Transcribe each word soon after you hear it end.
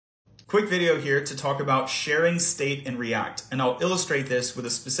Quick video here to talk about sharing state in React, and I'll illustrate this with a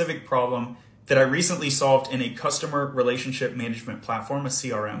specific problem that I recently solved in a customer relationship management platform, a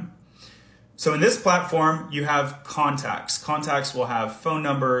CRM. So in this platform, you have contacts. Contacts will have phone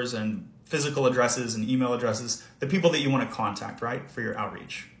numbers and physical addresses and email addresses, the people that you want to contact, right, for your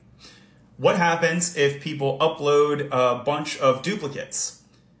outreach. What happens if people upload a bunch of duplicates?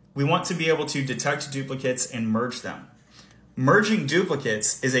 We want to be able to detect duplicates and merge them. Merging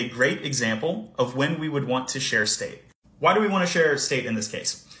duplicates is a great example of when we would want to share state. Why do we want to share state in this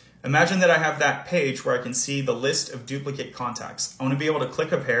case? Imagine that I have that page where I can see the list of duplicate contacts. I want to be able to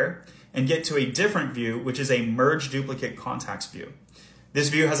click a pair and get to a different view, which is a merge duplicate contacts view. This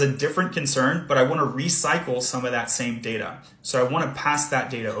view has a different concern, but I want to recycle some of that same data. So I want to pass that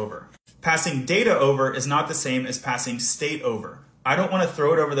data over. Passing data over is not the same as passing state over. I don't want to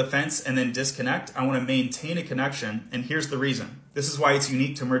throw it over the fence and then disconnect. I want to maintain a connection, and here's the reason. This is why it's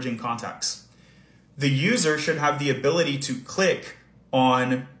unique to merging contacts. The user should have the ability to click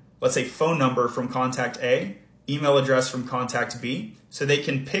on, let's say, phone number from contact A, email address from contact B, so they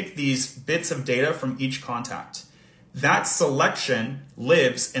can pick these bits of data from each contact. That selection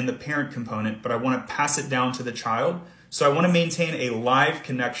lives in the parent component, but I want to pass it down to the child. So I want to maintain a live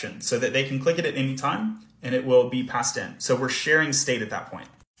connection so that they can click it at any time and it will be passed in. So we're sharing state at that point.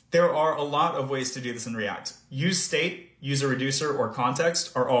 There are a lot of ways to do this in React. Use state, use a reducer, or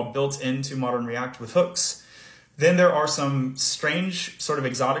context are all built into modern React with hooks. Then there are some strange sort of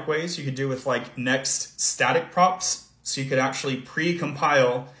exotic ways you could do with like next static props. So you could actually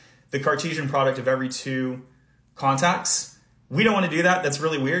pre-compile the Cartesian product of every two contacts. We don't want to do that. That's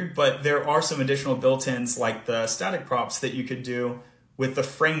really weird, but there are some additional built-ins like the static props that you could do with the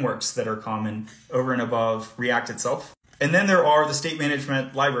frameworks that are common over and above React itself. And then there are the state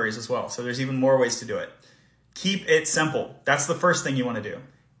management libraries as well. So there's even more ways to do it. Keep it simple. That's the first thing you want to do.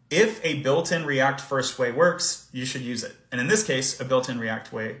 If a built-in React first way works, you should use it. And in this case, a built-in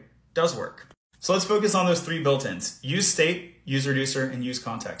React way does work. So let's focus on those three built-ins. Use state, use reducer, and use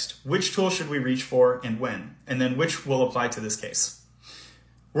context. Which tool should we reach for and when? And then which will apply to this case?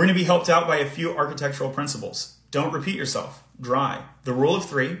 We're going to be helped out by a few architectural principles. Don't repeat yourself, dry, the rule of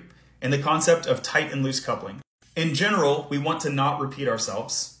three, and the concept of tight and loose coupling. In general, we want to not repeat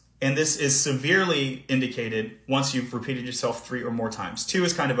ourselves, and this is severely indicated once you've repeated yourself 3 or more times. 2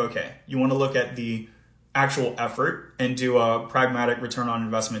 is kind of okay. You want to look at the actual effort and do a pragmatic return on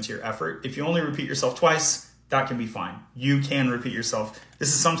investment to your effort. If you only repeat yourself twice, that can be fine. You can repeat yourself.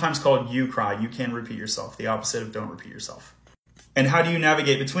 This is sometimes called you cry. You can repeat yourself, the opposite of don't repeat yourself. And how do you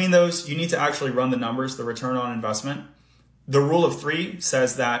navigate between those? You need to actually run the numbers, the return on investment. The rule of 3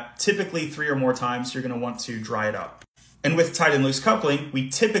 says that typically 3 or more times you're going to want to dry it up. And with tight and loose coupling, we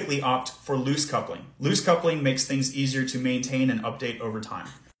typically opt for loose coupling. Loose coupling makes things easier to maintain and update over time.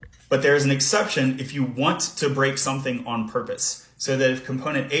 But there is an exception if you want to break something on purpose. So that if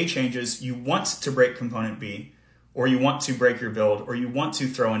component A changes, you want to break component B, or you want to break your build, or you want to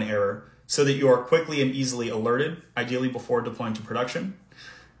throw an error, so that you are quickly and easily alerted, ideally before deploying to production.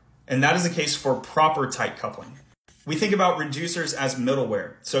 And that is the case for proper tight coupling. We think about reducers as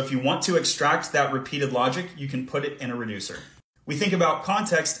middleware. So if you want to extract that repeated logic, you can put it in a reducer. We think about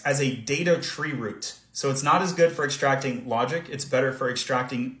context as a data tree root. So it's not as good for extracting logic. It's better for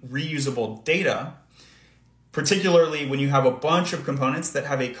extracting reusable data, particularly when you have a bunch of components that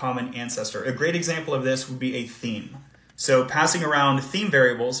have a common ancestor. A great example of this would be a theme. So passing around theme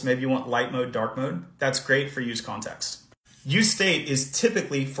variables, maybe you want light mode, dark mode, that's great for use context. Use state is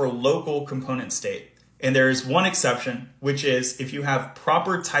typically for local component state. And there is one exception, which is if you have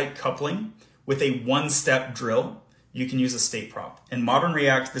proper tight coupling with a one-step drill, you can use a state prop. In modern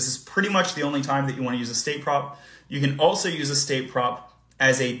React, this is pretty much the only time that you want to use a state prop. You can also use a state prop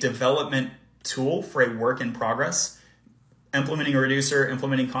as a development tool for a work in progress. Implementing a reducer,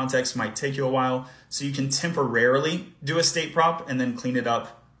 implementing context might take you a while, so you can temporarily do a state prop and then clean it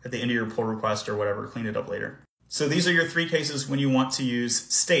up at the end of your pull request or whatever, clean it up later. So these are your 3 cases when you want to use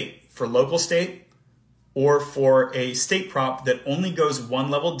state: for local state, or for a state prop that only goes 1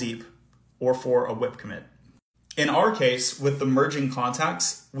 level deep, or for a whip commit. In our case, with the merging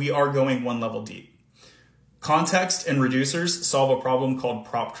contacts, we are going 1 level deep. Context and reducers solve a problem called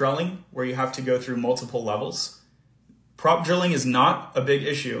prop drilling, where you have to go through multiple levels. Prop drilling is not a big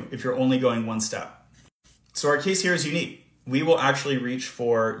issue if you're only going 1 step. So our case here is unique. We will actually reach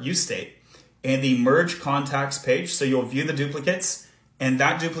for use state and the merge contacts page. So you'll view the duplicates, and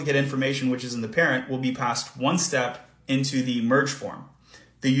that duplicate information, which is in the parent, will be passed 1 step into the merge form.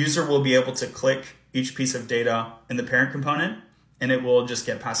 The user will be able to click each piece of data in the parent component, and it will just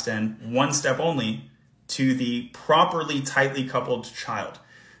get passed in 1 step only to the properly tightly coupled child.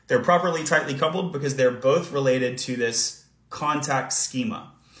 They're properly tightly coupled because they're both related to this contact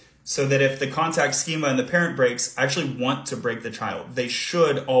schema. So that if the contact schema and the parent breaks actually want to break the child, they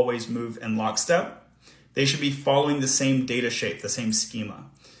should always move in lockstep. They should be following the same data shape, the same schema,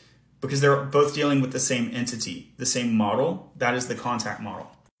 because they're both dealing with the same entity, the same model. That is the contact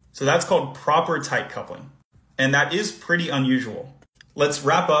model. So that's called proper tight coupling. And that is pretty unusual. Let's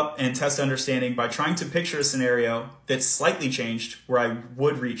wrap up and test understanding by trying to picture a scenario that's slightly changed where I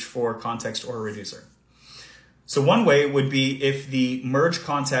would reach for context or a reducer. So one way would be if the merge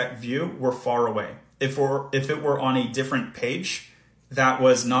contact view were far away. If it were on a different page that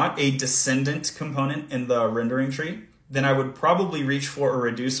was not a descendant component in the rendering tree, then I would probably reach for a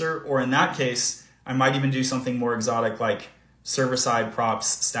reducer, or in that case, I might even do something more exotic like server-side props,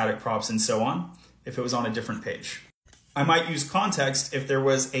 static props, and so on, if it was on a different page. I might use context if there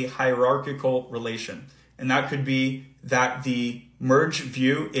was a hierarchical relation, and that could be that the merge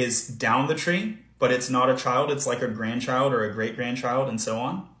view is down the tree, but it's not a child, it's like a grandchild or a great-grandchild, and so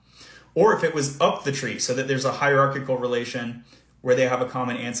on. Or if it was up the tree, so that there's a hierarchical relation where they have a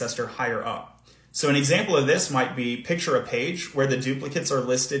common ancestor higher up. So an example of this might be, picture a page where the duplicates are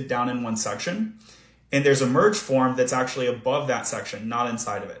listed down in one section, and there's a merge form that's actually above that section, not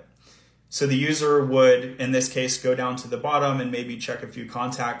inside of it. So the user would, in this case, go down to the bottom and maybe check a few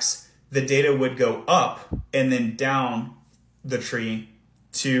contacts. The data would go up and then down the tree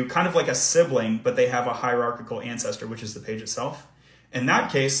to kind of like a sibling, but they have a hierarchical ancestor, which is the page itself. In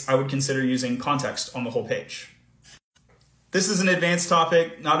that case, I would consider using context on the whole page. This is an advanced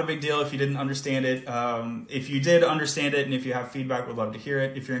topic, not a big deal if you didn't understand it. If you did understand it and if you have feedback, we'd love to hear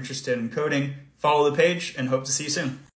it. If you're interested in coding, follow the page and hope to see you soon.